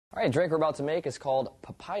All right, drink we're about to make is called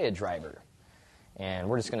Papaya Driver. And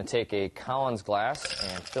we're just going to take a Collins glass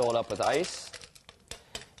and fill it up with ice.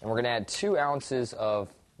 And we're going to add 2 ounces of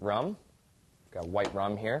rum. We've got white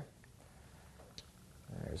rum here.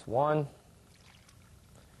 There's 1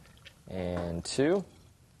 and 2.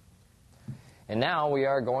 And now we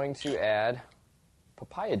are going to add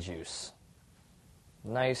papaya juice.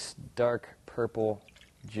 Nice dark purple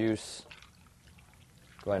juice.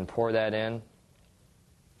 Go ahead and pour that in.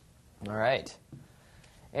 All right.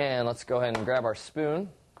 And let's go ahead and grab our spoon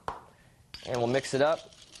and we'll mix it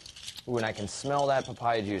up. Ooh, and I can smell that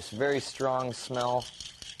papaya juice. Very strong smell,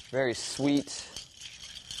 very sweet.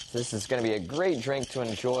 This is going to be a great drink to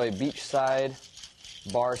enjoy beachside,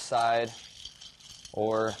 bar side,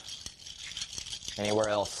 or anywhere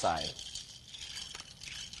else side.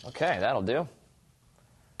 Okay, that'll do.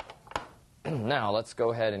 Now let's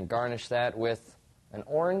go ahead and garnish that with an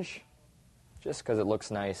orange, just because it looks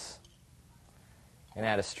nice, and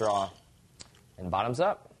add a straw, and bottoms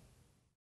up.